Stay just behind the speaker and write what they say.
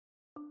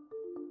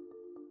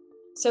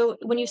So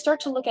when you start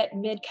to look at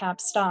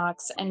mid-cap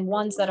stocks and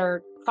ones that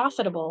are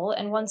profitable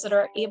and ones that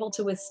are able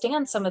to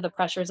withstand some of the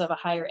pressures of a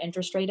higher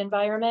interest rate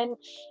environment,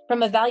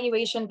 from a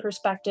valuation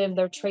perspective,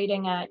 they're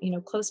trading at,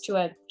 close to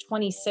a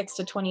 26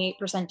 to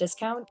 28%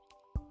 discount.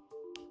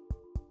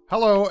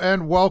 Hello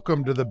and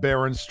welcome to the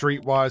Barron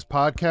Streetwise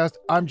podcast.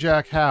 I'm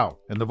Jack Howe,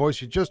 and the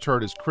voice you just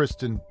heard is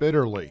Kristen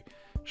Bitterly.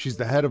 She's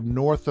the head of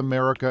North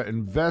America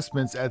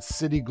investments at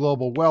Citi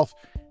Global Wealth,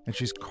 and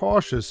she's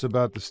cautious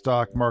about the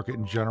stock market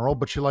in general,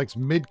 but she likes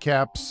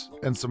midcaps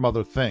and some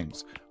other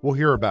things. We'll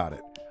hear about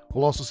it.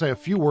 We'll also say a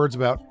few words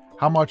about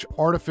how much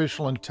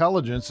artificial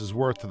intelligence is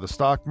worth to the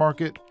stock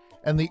market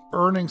and the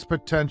earnings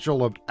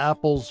potential of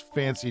Apple's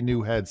fancy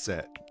new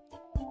headset.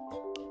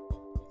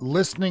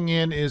 Listening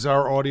in is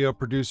our audio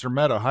producer,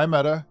 Mette. Hi,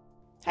 Mette.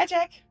 Hi,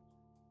 Jack.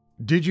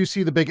 Did you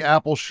see the big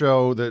Apple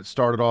show that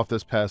started off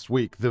this past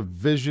week, the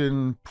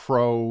Vision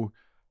Pro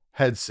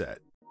headset?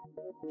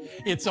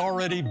 It's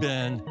already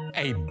been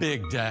a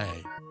big day,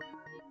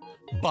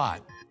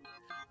 but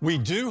we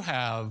do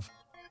have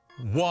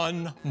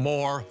one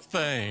more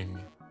thing.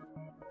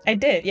 I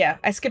did, yeah.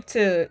 I skipped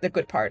to the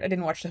good part. I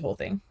didn't watch the whole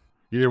thing.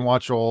 You didn't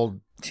watch all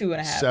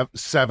 2.5.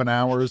 7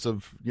 hours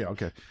of,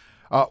 okay.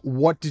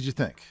 What did you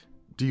think?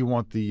 Do you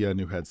want the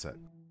new headset?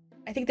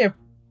 I think they're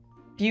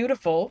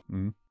beautiful.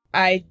 Mm-hmm.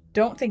 I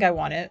don't think I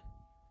want it.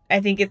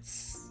 I think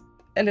it's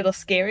a little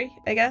scary,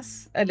 I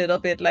guess. A little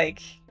bit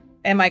like,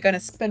 am I going to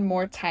spend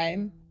more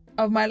time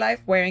of my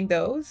life wearing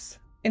those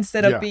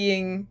instead of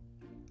being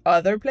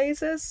other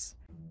places?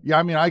 Yeah,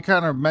 I mean, I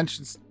kind of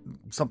mentioned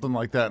something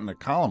like that in the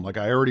column. Like,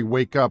 I already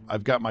wake up,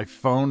 I've got my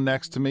phone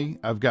next to me,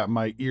 I've got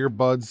my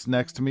earbuds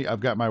next to me,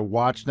 I've got my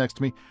watch next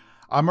to me.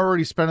 I'm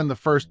already spending the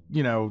first,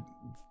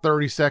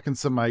 30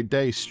 seconds of my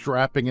day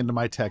strapping into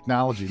my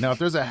technology. Now, if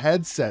there's a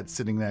headset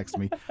sitting next to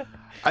me,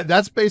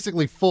 that's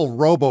basically full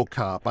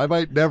RoboCop. I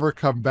might never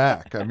come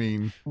back. I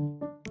mean,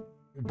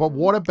 but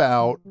what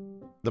about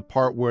the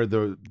part where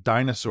the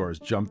dinosaurs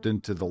jumped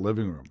into the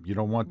living room? You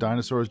don't want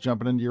dinosaurs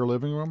jumping into your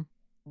living room?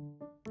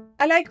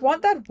 I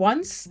want that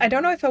once. I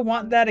don't know if I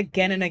want that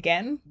again and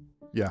again.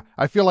 Yeah,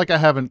 I feel like I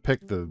haven't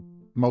picked the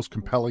most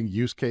compelling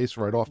use case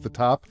right off the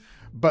top,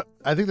 but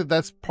I think that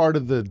that's part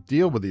of the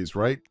deal with these,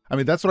 right? I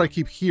mean, that's what I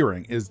keep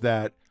hearing is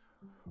that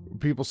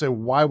people say,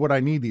 why would I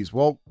need these?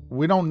 Well,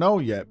 we don't know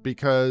yet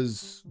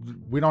because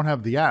we don't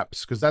have the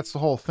apps, because that's the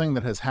whole thing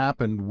that has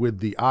happened with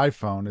the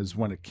iPhone is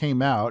when it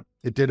came out,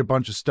 it did a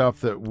bunch of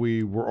stuff that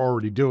we were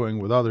already doing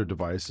with other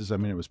devices. I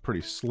mean, it was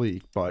pretty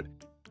sleek, but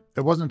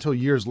it wasn't until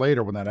years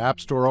later when that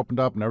app store opened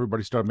up and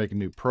everybody started making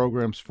new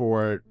programs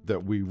for it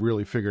that we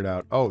really figured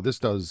out, oh, this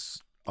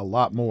does a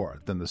lot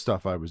more than the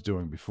stuff I was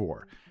doing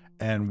before.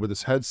 And with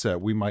this headset,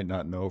 we might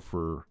not know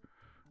for,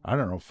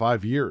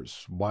 5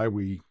 years why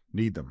we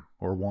need them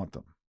or want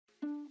them.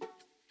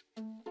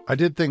 I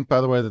did think, by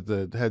the way, that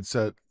the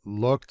headset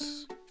looked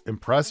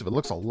impressive. It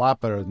looks a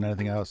lot better than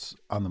anything else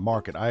on the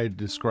market. I had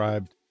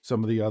described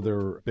some of the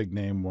other big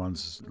name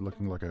ones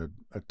looking like a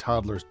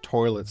toddler's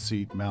toilet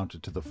seat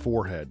mounted to the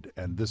forehead.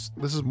 And this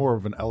is more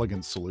of an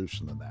elegant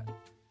solution than that.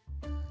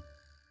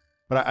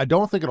 But I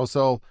don't think it'll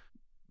sell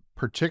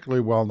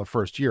particularly well in the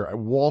first year.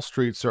 Wall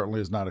Street certainly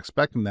is not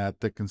expecting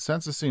that. The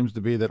consensus seems to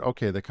be that,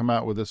 okay, they come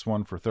out with this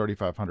one for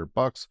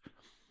 $3,500.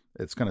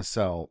 It's going to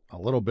sell a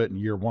little bit in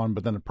year one,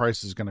 but then the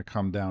price is going to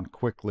come down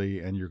quickly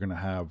and you're going to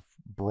have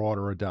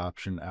broader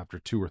adoption after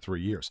 2 or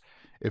 3 years.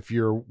 If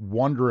you're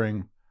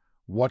wondering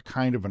what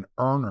kind of an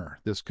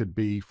earner this could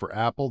be for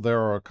Apple, there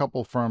are a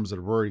couple firms that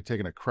have already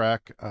taken a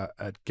crack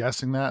at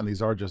guessing that, and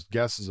these are just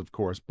guesses, of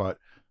course, but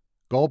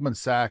Goldman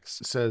Sachs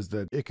says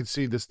that it could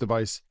see this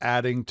device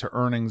adding to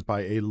earnings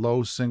by a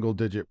low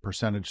single-digit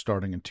percentage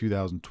starting in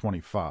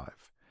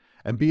 2025.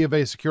 And B of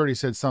A Security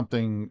said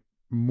something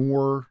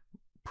more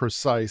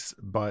precise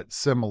but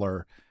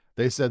similar.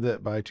 They said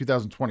that by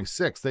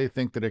 2026, they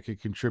think that it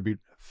could contribute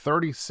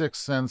 36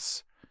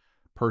 cents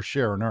per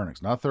share in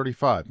earnings. Not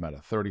 35,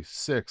 Mette,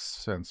 36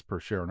 cents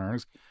per share in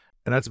earnings.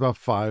 And that's about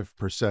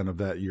 5% of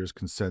that year's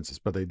consensus.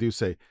 But they do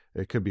say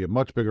it could be a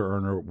much bigger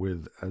earner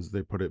with, as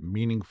they put it,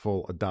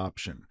 meaningful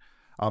adoption.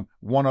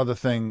 One other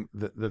thing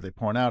that they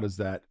point out is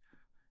that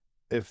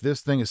if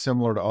this thing is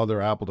similar to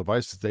other Apple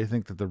devices, they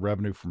think that the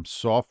revenue from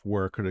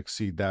software could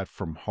exceed that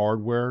from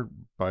hardware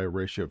by a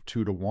ratio of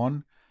 2 to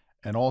 1.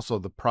 And also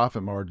the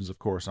profit margins, of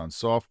course, on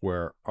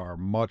software are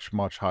much,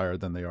 much higher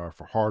than they are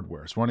for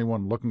hardware. So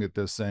anyone looking at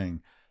this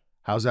saying,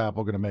 how's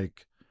Apple going to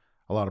make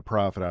a lot of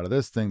profit out of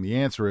this thing? The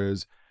answer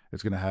is,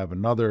 it's going to have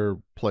another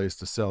place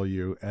to sell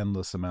you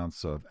endless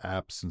amounts of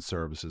apps and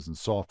services and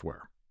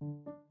software.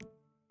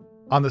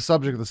 On the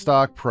subject of the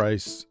stock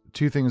price,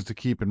 2 things to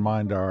keep in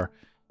mind are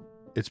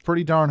it's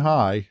pretty darn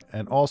high,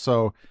 and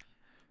also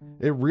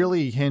it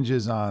really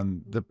hinges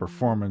on the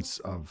performance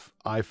of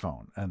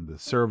iPhone and the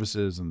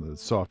services and the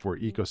software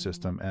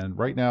ecosystem. And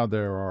right now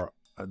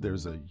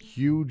there's a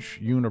huge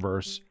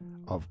universe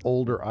of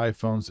older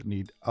iPhones that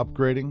need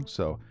upgrading.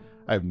 So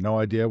I have no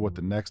idea what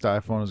the next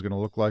iPhone is going to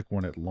look like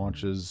when it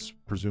launches,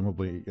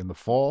 presumably in the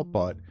fall,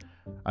 but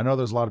I know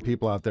there's a lot of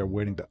people out there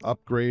waiting to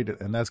upgrade,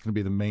 and that's going to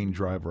be the main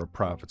driver of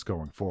profits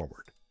going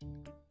forward.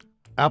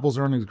 Apple's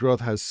earnings growth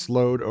has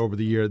slowed over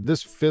the year.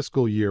 This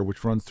fiscal year,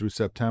 which runs through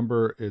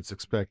September, it's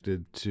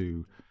expected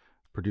to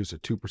produce a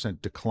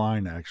 2%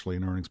 decline actually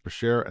in earnings per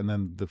share, and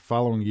then the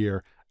following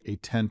year, a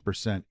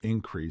 10%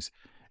 increase.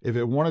 If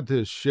it wanted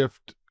to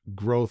shift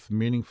growth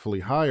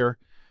meaningfully higher,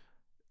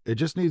 it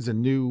just needs a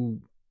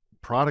new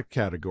product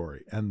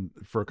category. And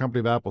for a company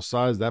of Apple's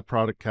size, that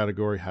product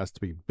category has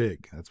to be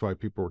big. That's why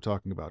people were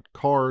talking about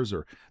cars,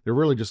 or they're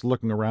really just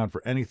looking around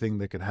for anything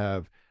that could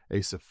have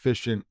a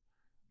sufficient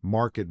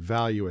market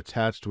value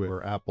attached to it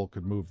where Apple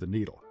could move the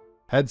needle.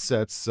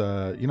 Headsets,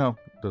 there's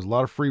a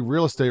lot of free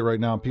real estate right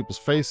now in people's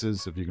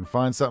faces. If you can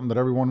find something that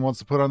everyone wants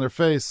to put on their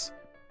face,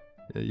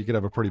 you could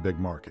have a pretty big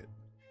market.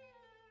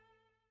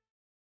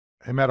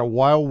 Hey, Mette,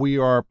 while we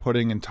are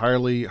putting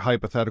entirely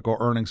hypothetical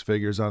earnings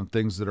figures on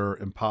things that are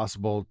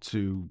impossible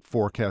to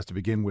forecast to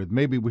begin with,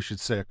 maybe we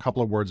should say a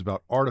couple of words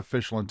about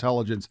artificial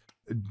intelligence.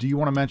 Do you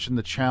want to mention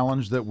the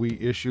challenge that we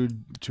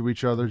issued to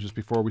each other just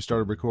before we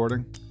started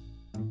recording?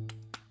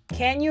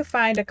 Can you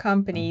find a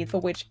company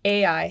for which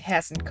AI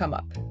hasn't come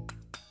up?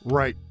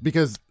 Right,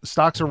 because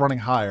stocks are running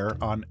higher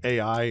on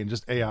AI and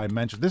just AI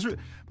mentioned.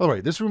 By the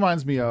way, this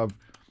reminds me of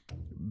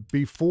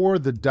before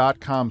the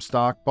dot-com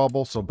stock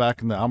bubble. So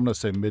back in the, I'm going to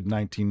say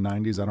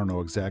mid-1990s, I don't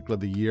know exactly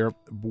the year.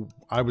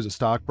 I was a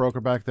stockbroker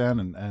back then,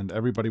 and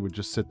everybody would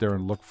just sit there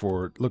and look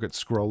at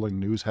scrolling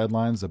news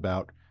headlines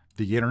about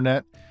the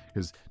internet,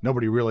 because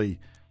nobody really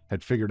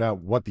had figured out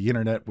what the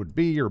internet would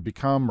be or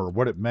become or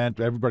what it meant.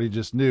 Everybody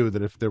just knew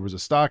that if there was a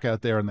stock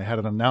out there and they had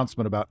an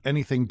announcement about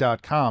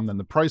anything.com, then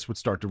the price would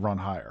start to run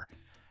higher.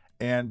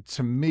 And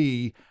to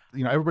me,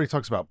 everybody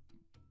talks about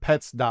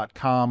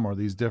pets.com or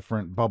these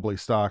different bubbly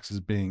stocks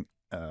as being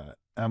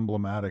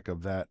emblematic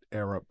of that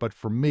era. But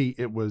for me,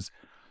 it was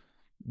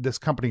this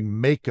company,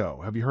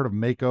 Mako. Have you heard of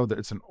Mako?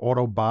 It's an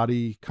auto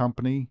body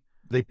company.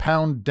 They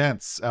pound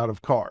dents out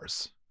of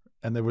cars.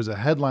 And there was a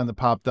headline that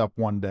popped up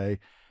one day,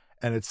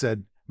 and it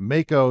said,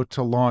 Mako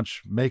to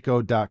launch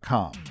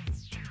Mako.com.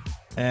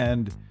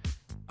 And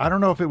I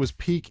don't know if it was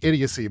peak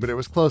idiocy, but it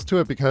was close to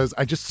it, because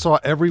I just saw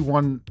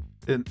everyone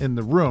in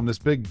the room, this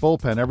big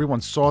bullpen,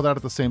 everyone saw that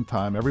at the same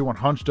time. Everyone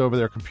hunched over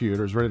their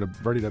computers,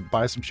 ready to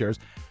buy some shares.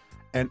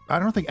 And I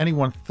don't think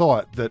anyone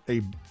thought that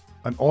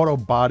an auto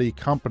body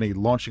company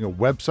launching a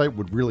website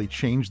would really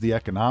change the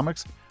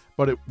economics.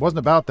 But it wasn't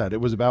about that.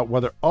 It was about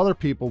whether other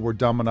people were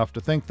dumb enough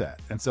to think that.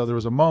 And so there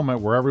was a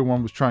moment where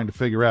everyone was trying to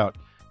figure out,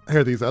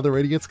 are these other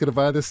idiots going to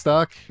buy this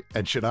stock?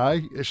 And should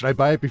I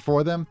buy it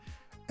before them?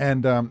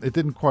 And it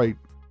didn't quite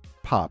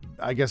pop.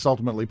 I guess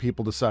ultimately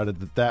people decided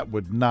that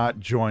would not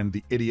join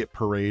the idiot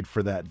parade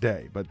for that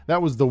day. But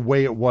that was the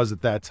way it was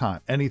at that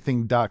time.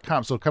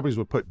 Anything.com. So companies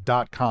would put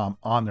 .com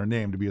on their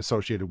name to be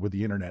associated with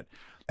the internet.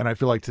 And I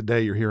feel like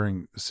today you're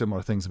hearing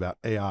similar things about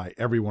AI.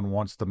 Everyone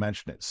wants to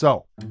mention it.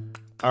 So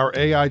our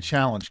AI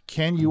challenge.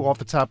 Can you, off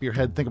the top of your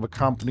head, think of a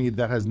company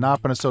that has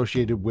not been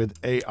associated with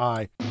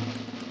AI?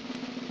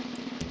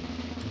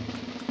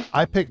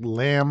 I picked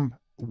Lamb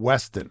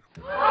Weston.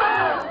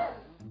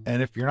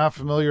 And if you're not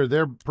familiar,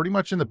 they're pretty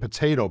much in the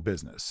potato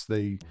business.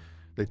 They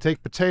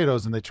take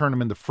potatoes and they turn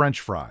them into French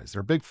fries.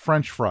 They're a big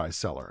French fry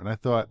seller. And I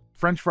thought,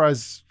 French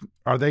fries,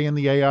 are they in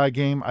the AI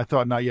game? I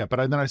thought not yet.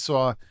 But then I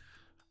saw,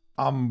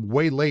 I'm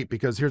way late,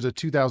 because here's a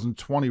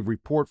 2020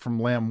 report from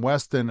Lamb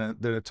Weston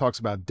that it talks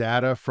about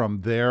data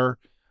from their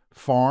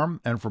farm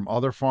and from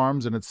other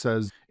farms. And it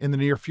says, in the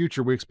near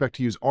future, we expect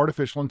to use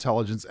artificial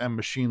intelligence and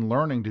machine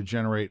learning to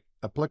generate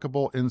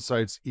applicable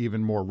insights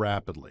even more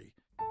rapidly.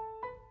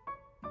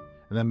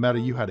 And then Mette,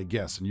 you had a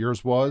guess, and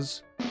yours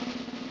was?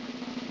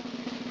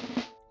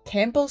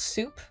 Campbell's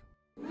soup?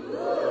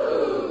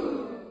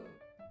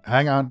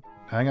 Hang on,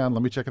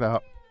 let me check it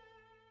out.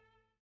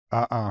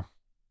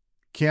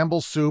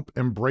 Campbell's Soup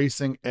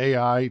embracing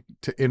AI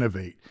to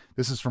innovate.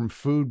 This is from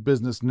Food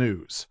Business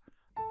News.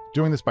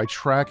 Doing this by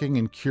tracking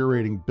and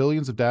curating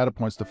billions of data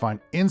points to find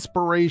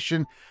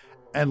inspiration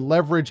and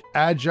leverage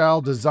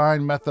agile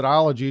design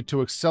methodology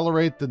to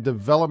accelerate the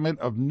development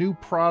of new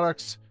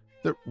products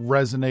that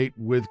resonate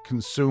with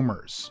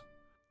consumers.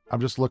 I'm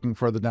just looking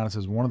further down. It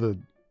says one of the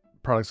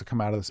products that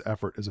come out of this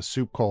effort is a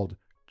soup called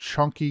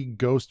Chunky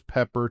Ghost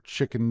Pepper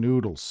Chicken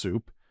Noodle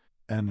Soup.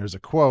 And there's a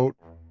quote.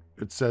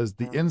 It says,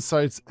 the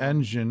Insights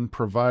engine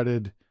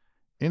provided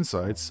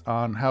insights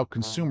on how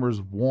consumers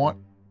want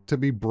to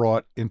be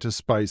brought into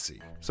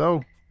spicy.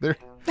 So there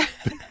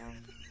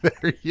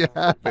you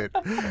have it.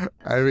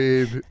 I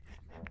mean,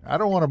 I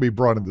don't want to be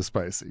brought into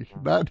spicy.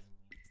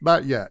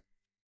 Not yet.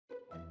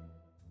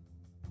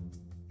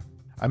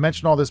 I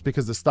mention all this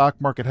because the stock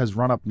market has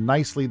run up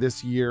nicely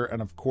this year.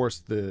 And of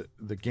course, the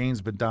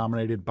gains been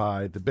dominated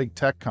by the big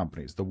tech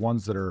companies, the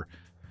ones that are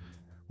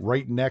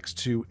right next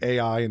to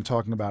AI and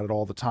talking about it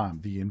all the time,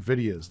 the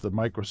NVIDIAs, the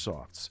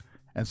Microsofts.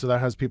 And so that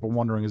has people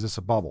wondering, is this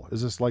a bubble?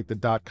 Is this like the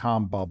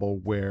dot-com bubble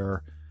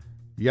where,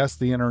 yes,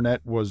 the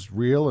internet was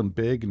real and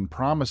big and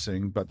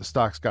promising, but the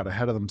stocks got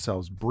ahead of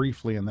themselves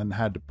briefly and then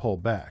had to pull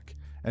back?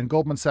 And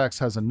Goldman Sachs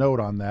has a note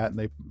on that, and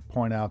they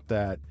point out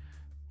that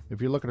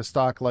If you look at a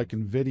stock like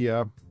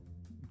Nvidia,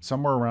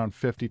 somewhere around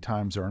 50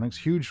 times earnings,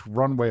 huge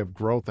runway of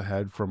growth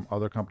ahead from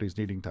other companies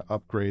needing to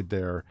upgrade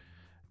their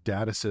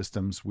data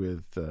systems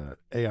with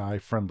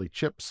AI-friendly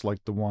chips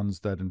like the ones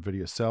that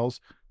Nvidia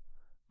sells.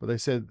 But they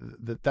said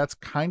that that's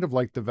kind of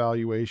like the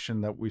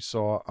valuation that we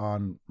saw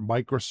on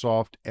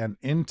Microsoft and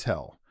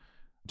Intel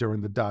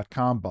during the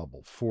dot-com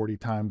bubble. 40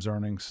 times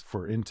earnings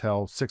for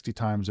Intel, 60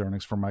 times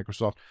earnings for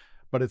Microsoft.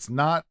 But it's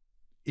not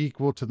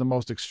equal to the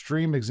most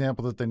extreme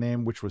example that they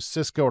named, which was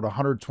Cisco at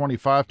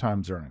 125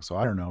 times earnings. So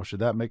I don't know, should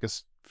that make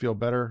us feel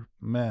better?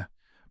 Meh.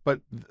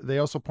 But they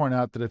also point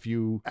out that if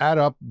you add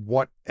up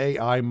what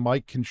AI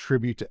might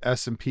contribute to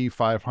S&P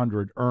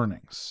 500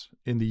 earnings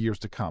in the years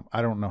to come,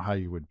 I don't know how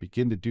you would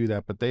begin to do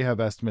that, but they have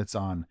estimates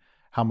on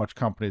how much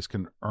companies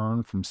can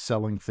earn from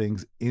selling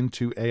things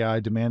into AI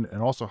demand,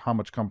 and also how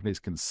much companies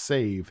can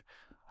save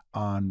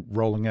on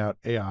rolling out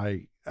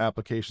AI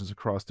applications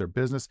across their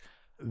business.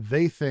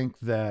 They think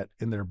that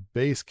in their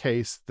base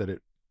case that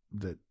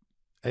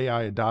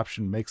AI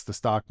adoption makes the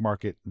stock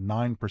market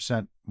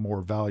 9%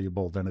 more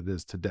valuable than it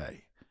is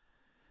today.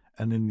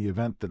 And in the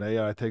event that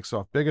AI takes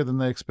off bigger than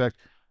they expect,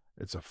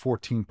 it's a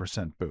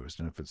 14% boost.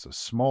 And if it's a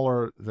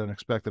smaller than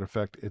expected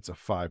effect, it's a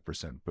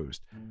 5%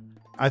 boost.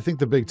 I think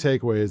the big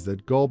takeaway is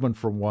that Goldman,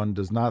 for one,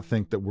 does not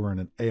think that we're in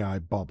an AI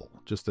bubble,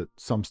 just that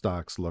some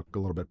stocks look a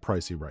little bit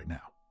pricey right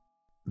now.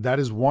 That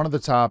is one of the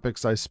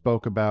topics I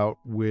spoke about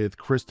with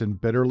Kristen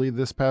Bitterly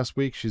this past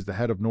week. She's the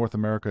head of North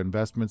America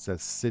investments at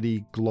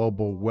Citi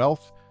Global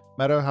Wealth.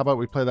 Mette, how about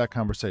we play that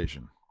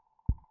conversation?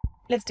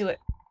 Let's do it.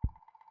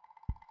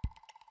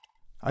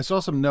 I saw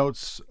some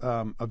notes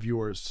of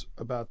yours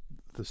about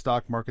the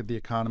stock market, the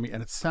economy,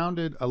 and it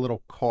sounded a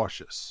little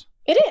cautious.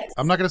 It is.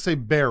 I'm not going to say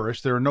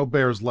bearish. There are no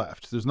bears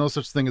left. There's no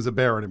such thing as a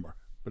bear anymore,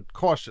 but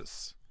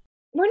cautious.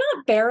 We're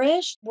not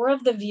bearish. We're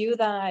of the view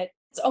that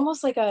it's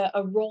almost like a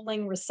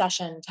rolling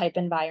recession type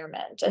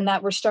environment, and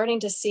that we're starting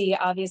to see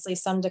obviously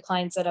some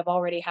declines that have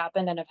already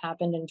happened and have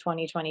happened in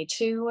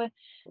 2022.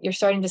 You're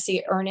starting to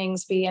see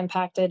earnings be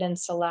impacted in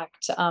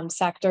select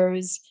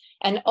sectors.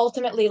 And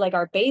ultimately, like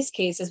our base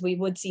case is we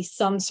would see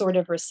some sort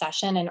of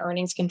recession and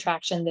earnings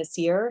contraction this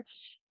year.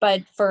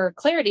 But for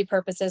clarity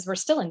purposes, we're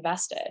still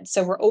invested.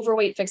 So we're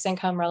overweight fixed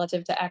income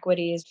relative to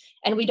equities.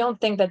 And we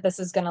don't think that this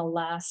is going to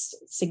last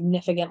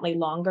significantly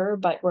longer,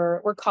 but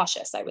we're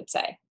cautious, I would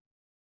say.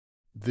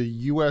 The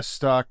U.S.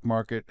 stock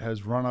market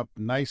has run up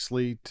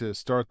nicely to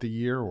start the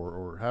year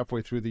or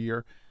halfway through the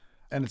year,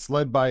 and it's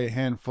led by a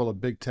handful of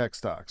big tech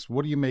stocks.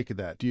 What do you make of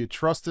that? Do you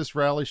trust this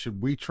rally?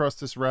 Should we trust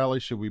this rally?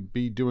 Should we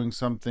be doing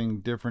something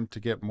different to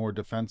get more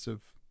defensive?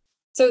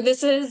 So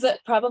this is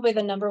probably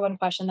the number one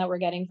question that we're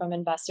getting from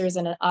investors,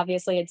 and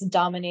obviously it's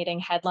dominating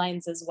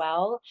headlines as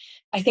well.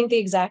 I think the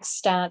exact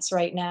stats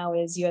right now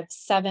is you have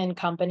 7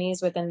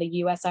 companies within the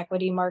US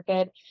equity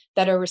market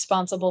that are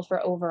responsible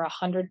for over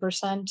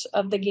 100%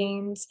 of the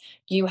gains.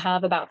 You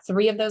have about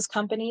 3 of those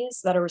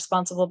companies that are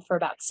responsible for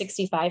about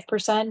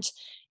 65%.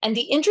 And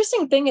the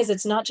interesting thing is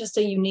it's not just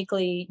a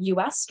uniquely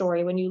US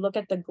story. When you look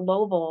at the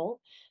global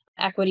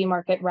equity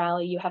market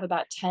rally, you have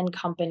about 10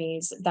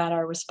 companies that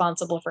are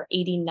responsible for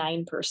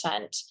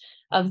 89%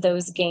 of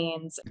those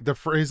gains. The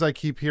phrase I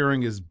keep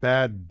hearing is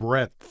bad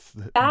breadth.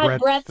 Bad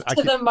breadth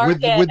to the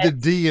market. With the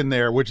D in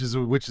there, which is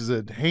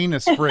a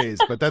heinous phrase,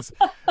 but that's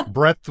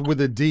breadth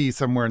with a D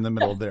somewhere in the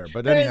middle there.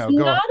 But anyhow,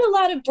 There's not a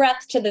lot of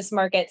breadth to this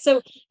market.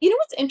 So you know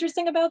what's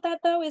interesting about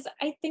that though is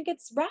I think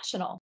it's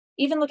rational.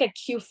 Even look at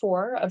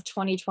Q4 of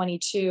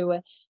 2022,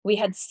 we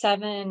had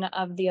 7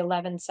 of the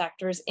 11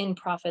 sectors in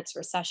profits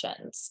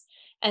recessions.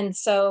 And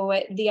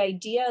so the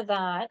idea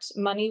that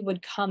money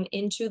would come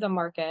into the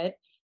market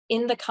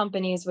in the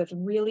companies with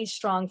really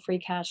strong free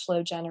cash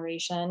flow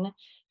generation,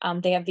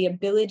 they have the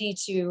ability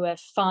to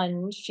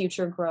fund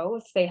future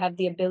growth. They have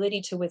the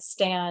ability to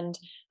withstand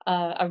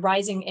a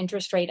rising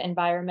interest rate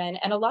environment.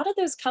 And a lot of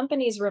those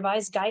companies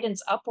revised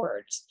guidance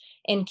upwards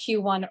in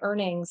Q1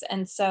 earnings.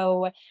 And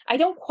so I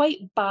don't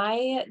quite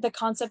buy the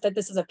concept that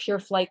this is a pure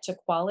flight to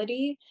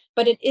quality,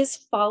 but it is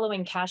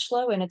following cash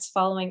flow and it's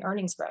following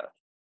earnings growth.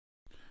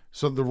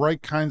 So the right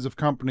kinds of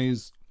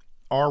companies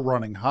are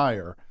running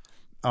higher.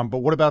 But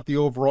what about the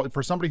overall,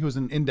 for somebody who's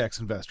an index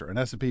investor, an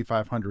S&P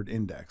 500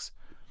 index,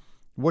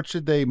 what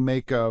should they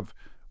make of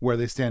where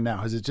they stand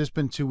now? Has it just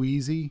been too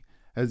easy?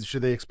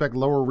 Should they expect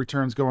lower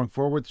returns going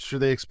forward?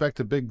 Should they expect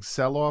a big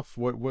sell-off?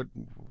 What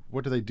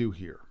do they do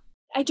here?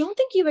 I don't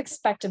think you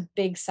expect a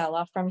big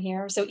sell-off from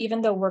here. So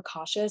even though we're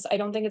cautious, I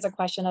don't think it's a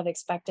question of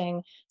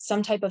expecting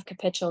some type of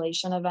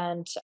capitulation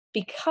event,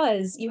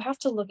 because you have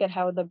to look at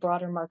how the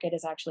broader market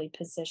is actually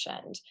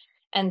positioned.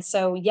 And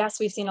so, yes,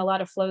 we've seen a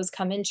lot of flows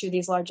come into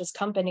these largest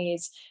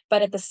companies,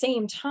 but at the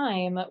same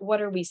time,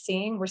 what are we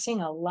seeing? We're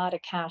seeing a lot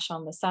of cash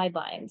on the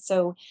sidelines.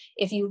 So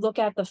if you look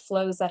at the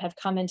flows that have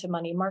come into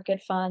money market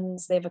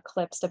funds, they've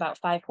eclipsed about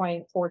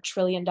 $5.4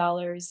 trillion.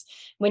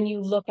 When you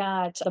look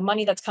at the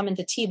money that's come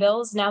into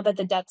T-bills, now that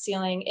the debt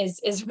ceiling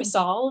is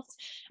resolved,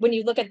 when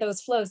you look at those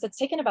flows, that's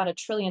taken about $1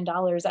 trillion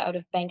out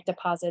of bank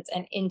deposits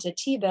and into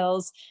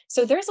T-bills.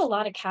 So there's a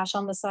lot of cash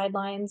on the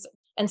sidelines.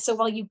 And so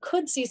while you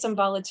could see some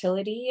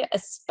volatility,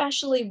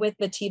 especially with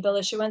the T-bill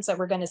issuance that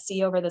we're going to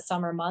see over the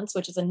summer months,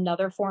 which is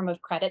another form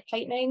of credit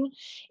tightening,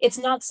 it's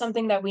not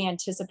something that we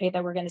anticipate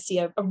that we're going to see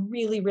a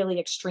really, really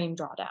extreme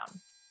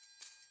drawdown.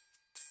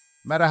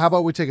 Mette, how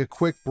about we take a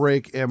quick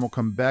break and we'll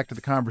come back to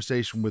the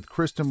conversation with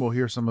Kristen. We'll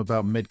hear some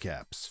about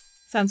midcaps.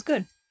 Sounds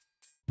good.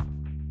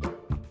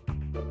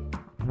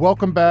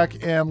 Welcome back,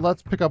 and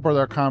let's pick up with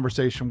our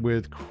conversation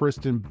with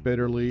Kristen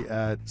Bitterly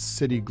at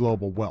Citi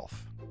Global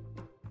Wealth.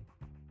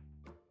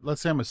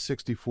 Let's say I'm a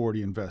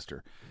 60-40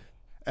 investor,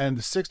 and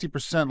the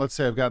 60%, let's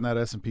say I've gotten that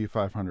S&P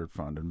 500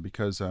 fund, and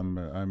because I'm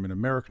an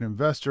American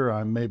investor,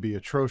 I may be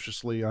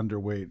atrociously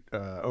underweight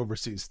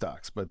overseas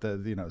stocks. But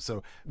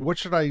so what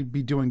should I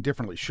be doing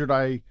differently? Should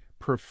I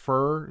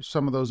prefer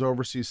some of those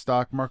overseas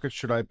stock markets?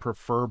 Should I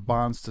prefer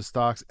bonds to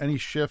stocks? Any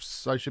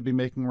shifts I should be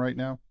making right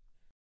now?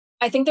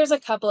 I think there's a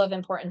couple of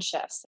important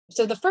shifts.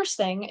 So the first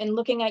thing, in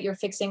looking at your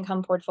fixed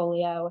income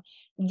portfolio,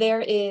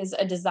 there is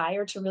a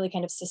desire to really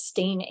kind of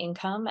sustain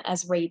income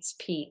as rates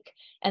peak.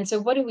 And so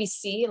what do we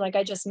see? Like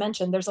I just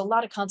mentioned, there's a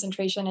lot of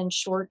concentration in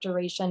short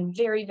duration,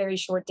 very, very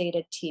short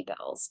dated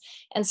T-bills.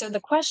 And so the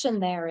question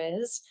there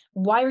is,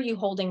 why are you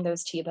holding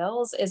those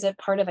T-bills? Is it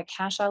part of a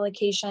cash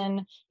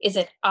allocation? Is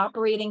it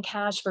operating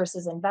cash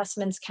versus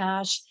investments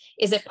cash?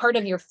 Is it part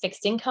of your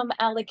fixed income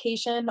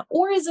allocation?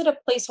 Or is it a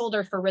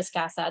placeholder for risk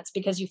assets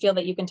because you feel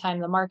that you can time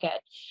the market?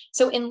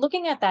 So in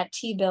looking at that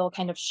T-bill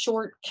kind of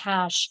short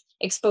cash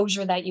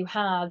exposure that you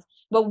have,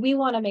 what we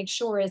want to make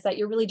sure is that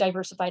you're really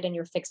diversified in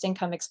your fixed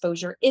income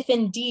exposure, if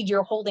indeed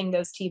you're holding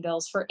those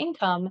T-bills for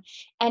income.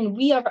 And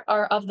we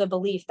are of the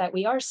belief that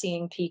we are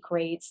seeing peak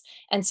rates.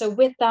 And so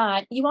with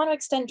that, you want to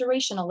extend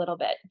duration a little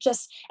bit.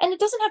 And it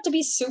doesn't have to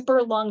be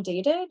super long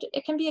dated.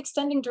 It can be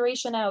extending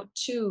duration out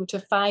 2 to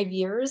 5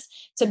 years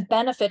to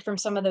benefit from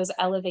some of those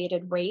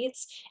elevated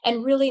rates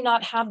and really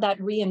not have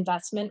that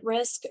reinvestment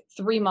risk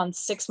 3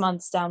 months, 6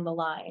 months down the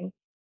line.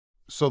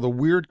 So the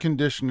weird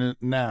condition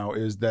now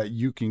is that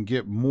you can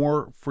get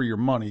more for your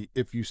money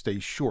if you stay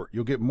short.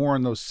 You'll get more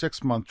on those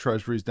 6-month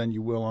treasuries than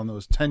you will on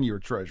those 10-year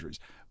treasuries.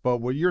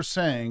 But what you're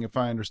saying, if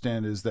I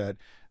understand, is that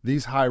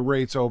these high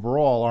rates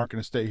overall aren't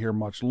going to stay here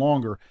much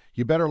longer.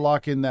 You better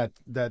lock in that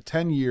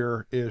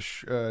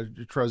 10-year-ish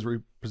treasury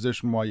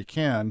position while you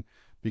can,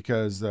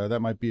 because that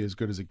might be as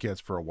good as it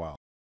gets for a while.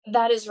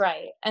 That is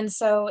right. And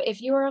so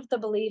if you are of the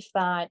belief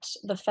that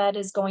the Fed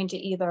is going to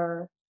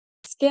either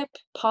skip,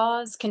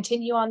 pause,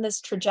 continue on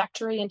this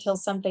trajectory until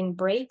something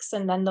breaks,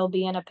 and then they'll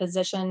be in a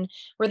position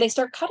where they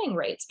start cutting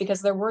rates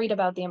because they're worried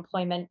about the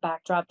employment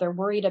backdrop, they're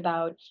worried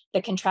about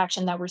the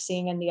contraction that we're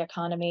seeing in the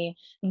economy,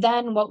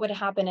 then what would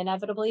happen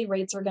inevitably?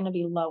 Rates are going to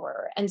be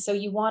lower. And so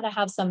you want to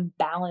have some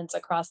balance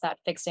across that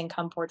fixed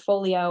income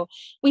portfolio.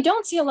 We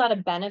don't see a lot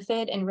of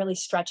benefit in really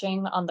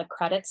stretching on the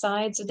credit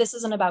side. So this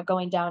isn't about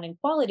going down in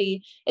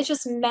quality. It's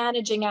just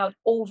managing out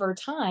over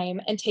time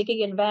and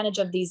taking advantage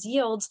of these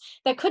yields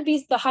that could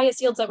be the highest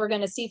yields that we're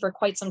going to see for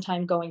quite some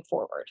time going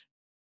forward.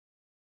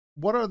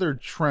 What other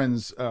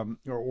trends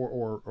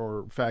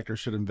or factors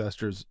should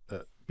investors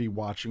be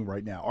watching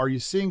right now? Are you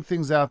seeing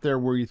things out there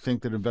where you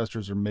think that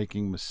investors are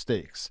making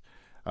mistakes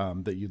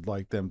that you'd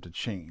like them to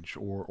change,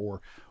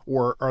 or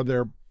are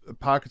there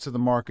pockets of the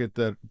market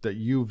that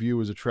you view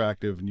as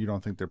attractive and you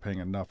don't think they're paying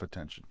enough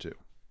attention to?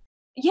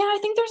 Yeah, I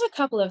think there's a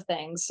couple of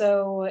things.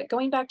 So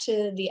going back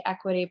to the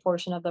equity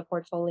portion of the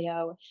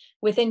portfolio,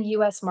 within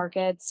US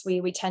markets,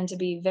 we tend to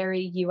be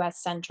very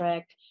US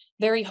centric,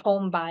 very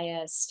home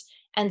biased.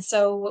 And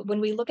so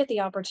when we look at the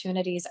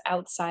opportunities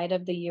outside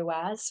of the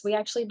US, we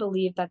actually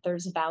believe that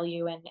there's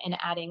value in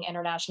adding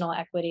international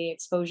equity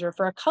exposure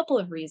for a couple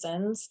of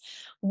reasons.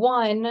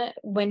 One,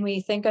 when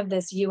we think of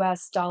this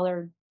US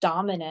dollar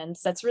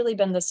dominance, that's really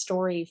been the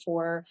story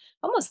for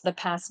almost the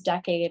past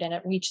decade, and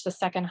it reached the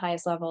second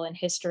highest level in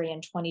history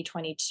in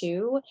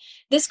 2022.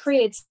 This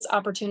creates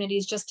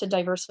opportunities just to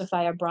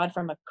diversify abroad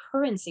from a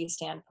currency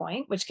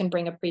standpoint, which can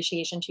bring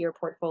appreciation to your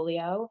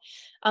portfolio.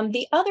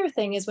 The other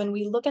thing is when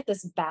we look at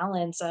this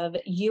balance of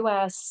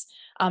US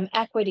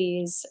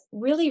equities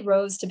really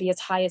rose to be as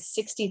high as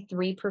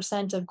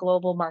 63% of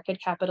global market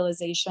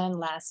capitalization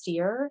last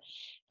year,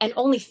 and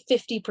only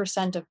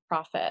 50% of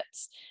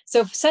profits.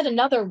 So said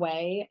another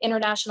way,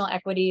 international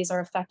equities are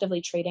effectively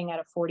trading at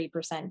a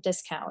 40%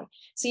 discount.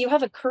 So you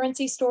have a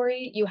currency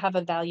story, you have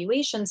a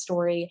valuation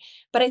story,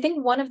 but I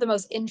think one of the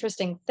most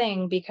interesting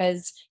thing,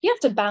 because you have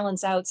to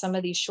balance out some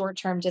of these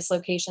short-term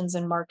dislocations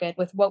in market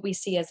with what we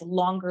see as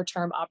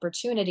longer-term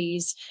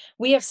opportunities.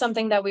 We have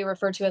something that we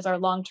refer to as our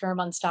long-term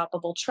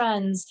unstoppable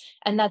trends,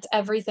 and that's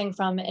everything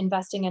from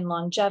investing in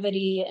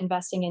longevity,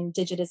 investing in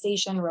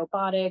digitization,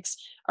 robotics,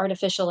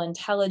 artificial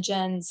intelligence,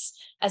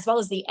 as well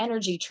as the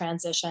energy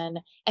transition.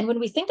 And when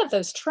we think of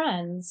those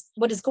trends,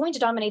 what is going to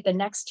dominate the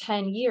next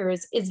 10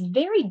 years is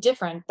very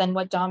different than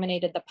what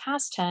dominated the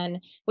past 10,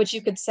 which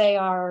you could say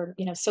are,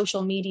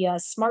 social media,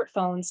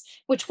 smartphones,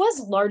 which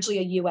was largely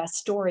a US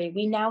story.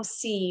 We now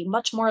see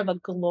much more of a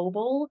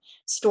global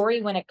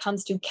story when it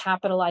comes to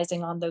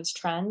capitalizing on those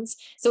trends.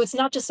 So it's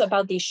not just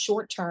about these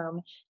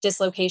short-term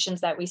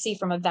dislocations that we see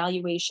from a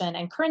valuation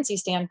and currency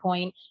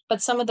standpoint,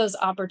 but some of those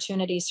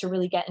opportunities to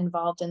really get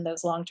involved in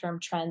those long-term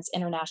trends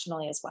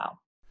internationally as well.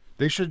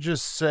 They should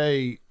just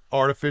say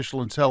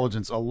artificial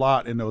intelligence a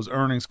lot in those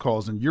earnings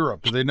calls in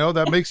Europe, because they know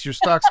that makes your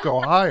stocks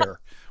go higher.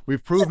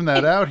 We've proven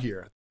that out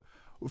here.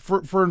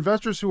 For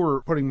investors who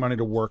are putting money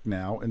to work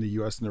now in the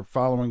U.S. and they're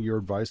following your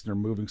advice and they're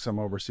moving some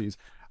overseas,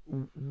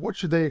 what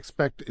should they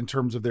expect in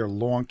terms of their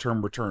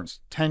long-term returns?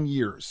 10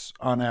 years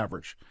on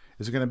average.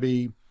 Is it going to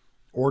be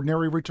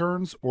ordinary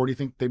returns, or do you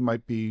think they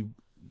might be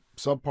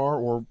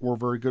subpar or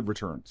very good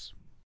returns?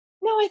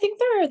 No, I think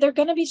they're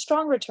going to be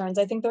strong returns.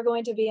 I think they're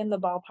going to be in the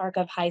ballpark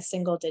of high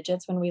single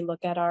digits when we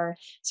look at our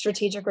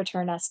strategic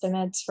return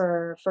estimates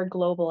for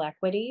global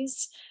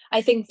equities.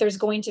 I think there's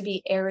going to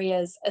be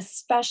areas,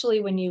 especially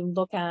when you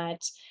look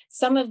at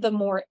some of the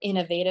more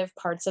innovative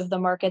parts of the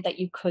market, that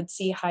you could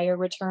see higher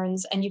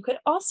returns, and you could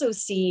also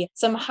see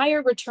some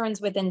higher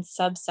returns within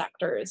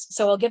subsectors.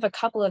 So I'll give a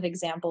couple of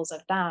examples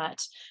of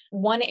that.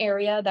 One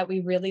area that we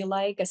really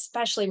like,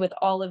 especially with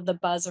all of the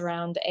buzz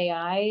around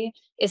AI,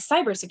 is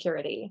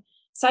cybersecurity.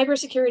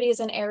 Cybersecurity is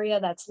an area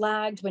that's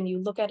lagged. When you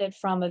look at it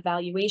from a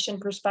valuation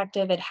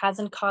perspective, it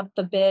hasn't caught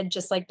the bid,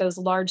 just like those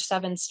large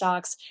seven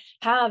stocks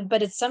have.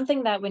 But it's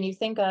something that when you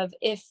think of,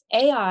 if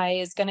AI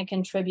is going to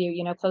contribute,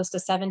 close to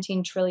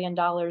 $17 trillion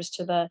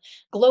to the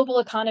global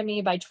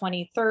economy by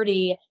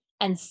 2030,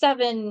 and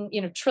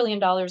 $7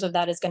 trillion of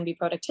that is going to be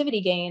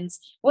productivity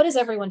gains, what is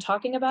everyone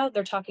talking about?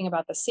 They're talking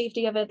about the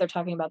safety of it. They're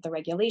talking about the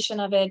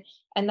regulation of it.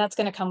 And that's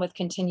going to come with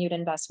continued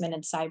investment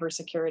in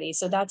cybersecurity.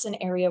 So that's an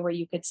area where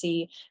you could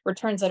see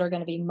returns that are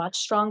going to be much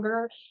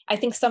stronger. I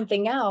think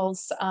something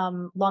else,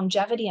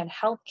 longevity and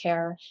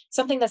healthcare,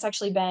 something that's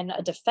actually been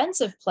a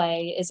defensive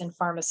play is in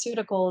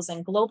pharmaceuticals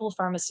and global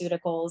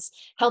pharmaceuticals.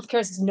 Healthcare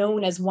is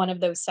known as one of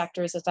those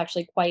sectors that's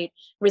actually quite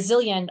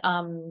resilient,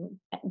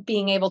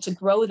 being able to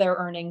grow their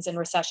earnings in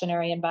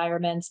recessionary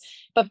environments.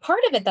 But part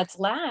of it that's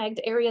lagged,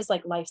 areas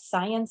like life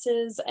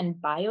sciences and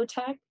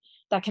biotech,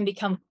 that can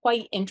become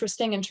quite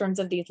interesting in terms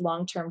of these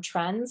long-term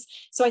trends.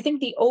 So I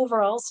think the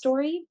overall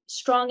story,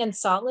 strong and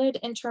solid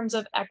in terms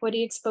of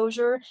equity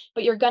exposure,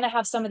 but you're going to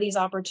have some of these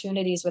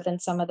opportunities within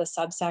some of the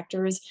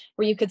subsectors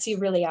where you could see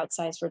really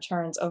outsized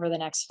returns over the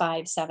next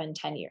 5, 7,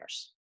 10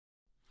 years.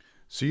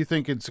 So you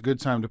think it's a good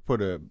time to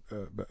put a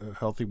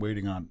healthy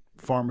weighting on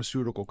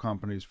pharmaceutical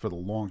companies for the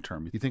long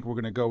term? You think we're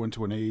going to go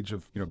into an age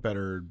of,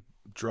 better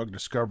drug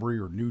discovery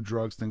or new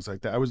drugs, things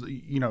like that?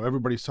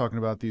 Everybody's talking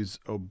about these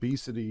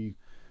obesity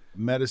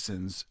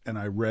medicines, and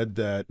I read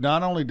that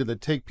not only do they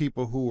take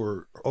people who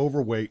are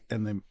overweight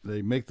and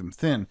they make them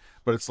thin,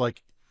 but it's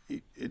like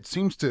it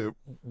seems to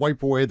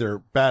wipe away their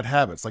bad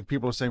habits. Like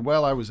people are saying,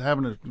 well, I was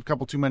having a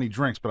couple too many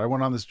drinks, but I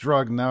went on this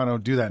drug and now I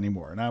don't do that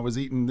anymore. And I was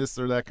eating this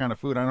or that kind of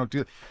food. I don't do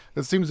that.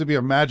 That seems to be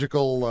a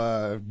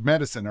magical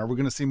medicine. Are we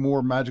going to see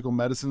more magical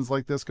medicines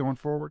like this going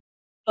forward?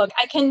 Look,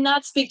 I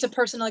cannot speak to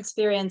personal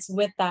experience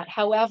with that.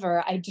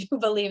 However, I do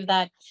believe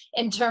that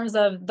in terms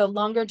of the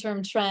longer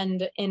term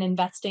trend in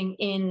investing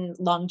in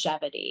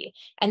longevity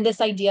and this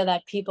idea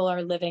that people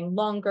are living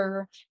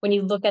longer, when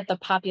you look at the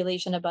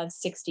population above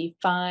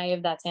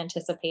 65, that's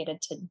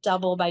anticipated to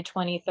double by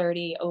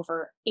 2030,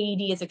 over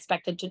 80 is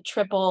expected to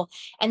triple.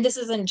 And this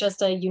isn't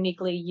just a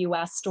uniquely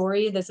US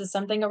story. This is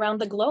something around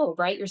the globe,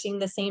 right? You're seeing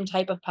the same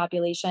type of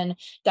population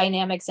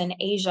dynamics in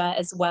Asia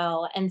as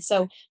well. And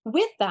so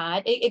with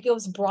that, it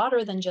goes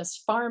broader than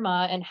just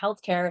pharma and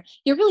healthcare.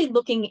 You're really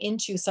looking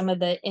into some of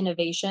the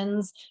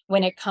innovations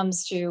when it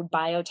comes to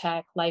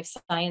biotech, life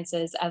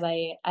sciences,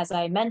 as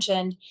I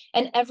mentioned,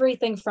 and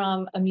everything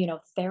from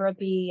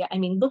immunotherapy. I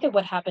mean, look at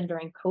what happened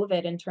during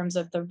COVID in terms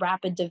of the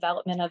rapid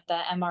development of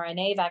the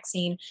mRNA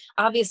vaccine.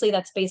 Obviously,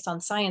 that's based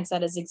on science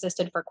that has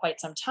existed for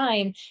quite some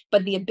time,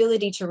 but the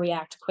ability to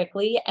react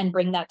quickly and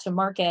bring that to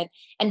market,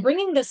 and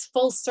bringing this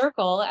full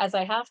circle, as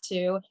I have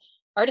to,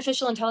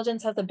 artificial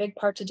intelligence has a big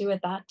part to do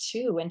with that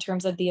too, in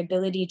terms of the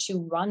ability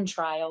to run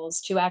trials,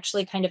 to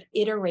actually kind of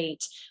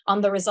iterate on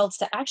the results,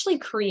 to actually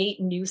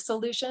create new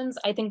solutions.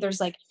 I think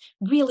there's like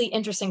really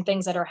interesting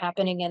things that are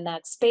happening in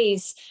that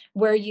space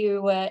where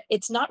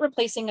it's not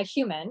replacing a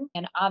human.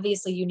 And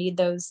obviously you need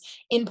those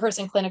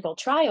in-person clinical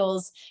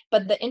trials.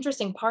 But the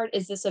interesting part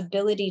is this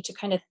ability to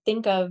kind of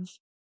think of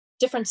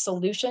different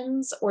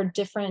solutions or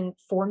different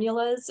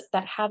formulas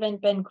that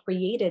haven't been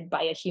created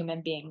by a human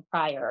being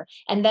prior,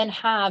 and then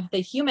have the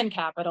human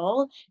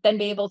capital then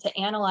be able to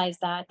analyze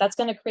that. That's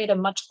going to create a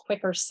much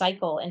quicker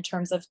cycle in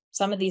terms of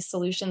some of these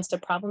solutions to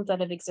problems that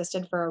have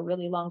existed for a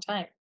really long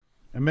time.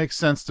 It makes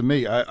sense to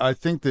me. I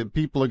think that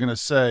people are going to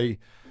say,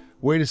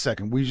 wait a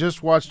second, we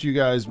just watched you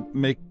guys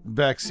make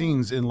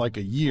vaccines in like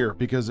a year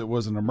because it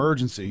was an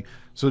emergency.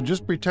 So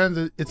just pretend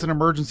that it's an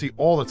emergency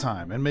all the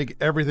time and make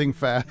everything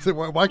fast.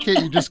 Why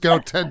can't you just go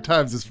 10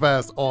 times as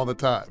fast all the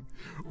time?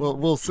 Well,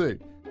 we'll see.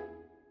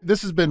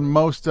 This has been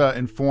most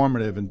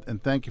informative,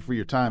 and thank you for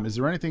your time. Is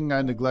there anything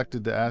I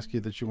neglected to ask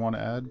you that you want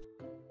to add?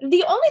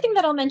 The only thing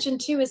that I'll mention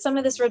too is some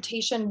of this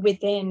rotation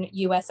within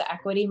US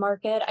equity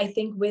market. I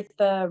think with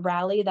the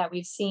rally that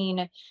we've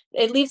seen,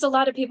 it leaves a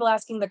lot of people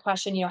asking the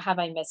question, have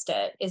I missed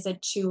it? Is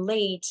it too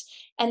late?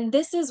 And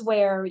this is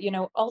where,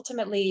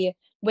 ultimately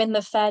when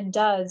the Fed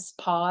does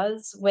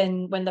pause,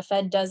 when the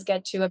Fed does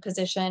get to a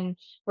position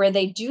where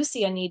they do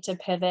see a need to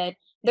pivot,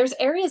 there's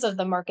areas of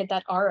the market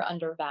that are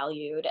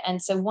undervalued.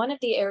 And so one of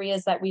the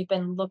areas that we've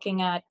been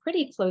looking at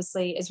pretty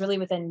closely is really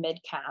within mid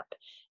cap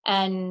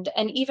and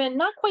even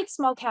not quite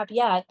small cap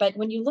yet, but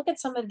when you look at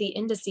some of the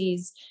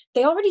indices,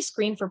 they already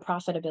screen for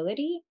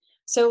profitability.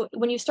 So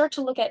when you start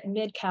to look at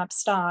mid cap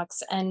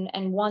stocks and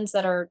ones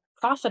that are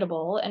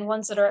profitable and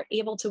ones that are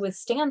able to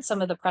withstand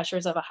some of the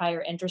pressures of a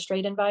higher interest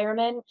rate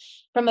environment,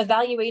 from a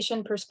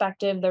valuation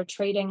perspective, they're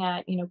trading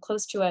at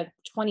close to a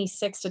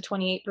 26 to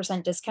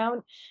 28%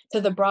 discount to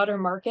the broader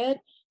market.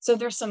 So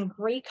there's some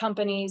great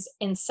companies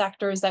in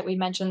sectors that we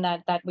mentioned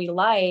that we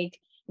like,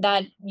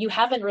 that you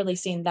haven't really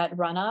seen that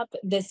run up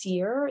this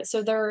year.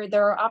 So there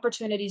are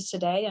opportunities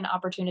today and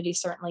opportunities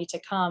certainly to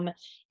come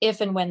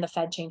if and when the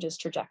Fed changes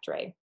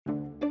trajectory.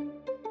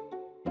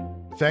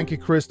 Thank you,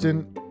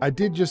 Kristen. I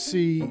did just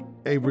see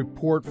a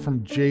report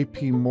from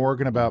JP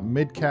Morgan about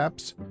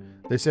midcaps.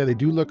 They say they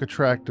do look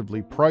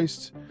attractively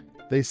priced.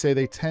 They say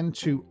they tend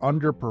to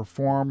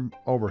underperform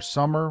over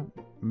summer.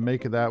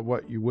 Make of that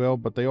what you will.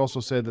 But they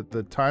also say that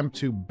the time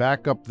to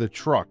back up the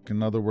truck,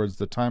 in other words,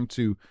 the time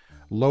to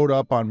load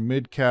up on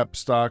mid-cap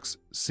stocks,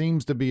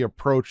 seems to be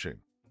approaching.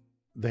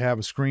 They have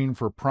a screen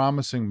for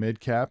promising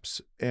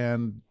mid-caps,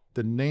 and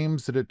the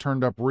names that it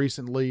turned up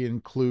recently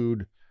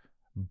include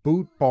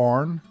Boot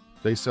Barn.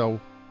 They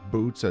sell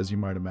boots, as you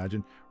might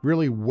imagine.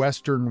 Really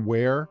Western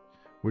wear,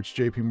 which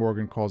JP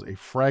Morgan calls a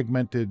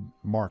fragmented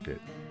market.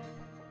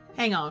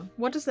 Hang on,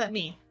 what does that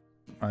mean?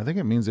 I think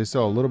it means they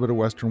sell a little bit of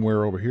Western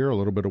wear over here, a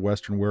little bit of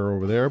Western wear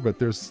over there, but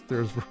there's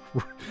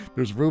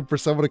room for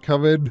someone to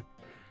come in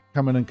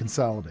and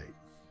consolidate.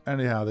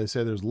 Anyhow, they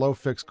say there's low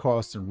fixed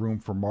costs and room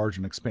for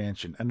margin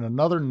expansion. And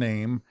another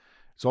name,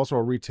 it's also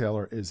a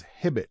retailer, is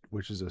Hibbett,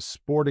 which is a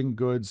sporting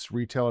goods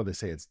retailer. They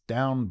say it's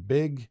down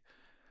big.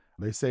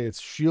 They say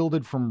it's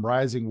shielded from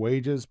rising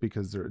wages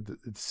because the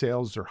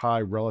sales are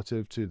high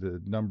relative to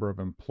the number of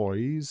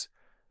employees.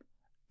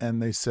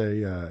 And they say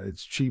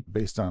it's cheap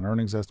based on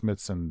earnings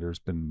estimates, and there's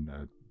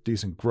been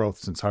decent growth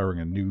since hiring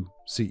a new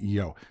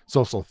CEO. It's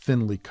also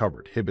thinly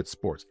covered, Hibbett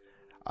Sports.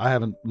 I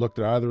haven't looked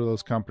at either of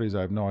those companies.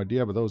 I have no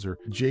idea, but those are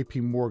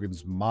JP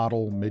Morgan's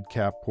model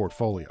mid-cap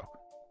portfolio.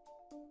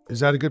 Is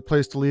that a good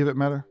place to leave it,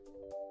 Mette?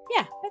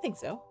 Yeah, I think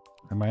so.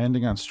 Am I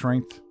ending on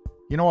strength?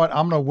 You know what?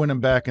 I'm going to win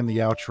him back in the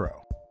outro.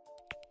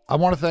 I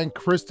want to thank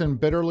Kristen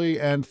Bitterly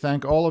and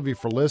thank all of you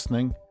for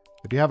listening.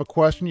 If you have a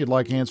question you'd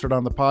like answered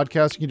on the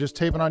podcast, you can just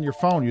tape it on your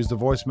phone. Use the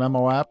voice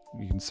memo app.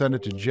 You can send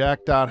it to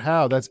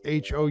jack.how, that's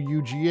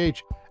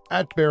Hough,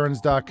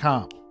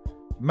 @barrons.com.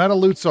 Mette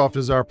Lutzoff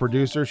is our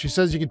producer. She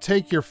says you can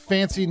take your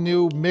fancy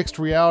new mixed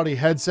reality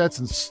headsets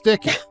and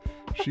stick it.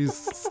 She's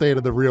staying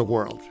in the real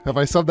world. Have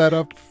I summed that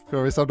up?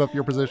 Have I summed up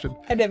your position?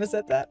 I never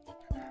said that.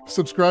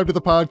 Subscribe to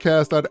the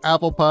podcast on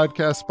Apple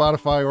Podcasts,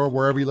 Spotify, or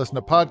wherever you listen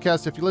to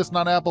podcasts. If you listen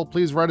on Apple,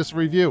 please write us a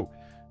review.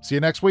 See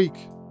you next week.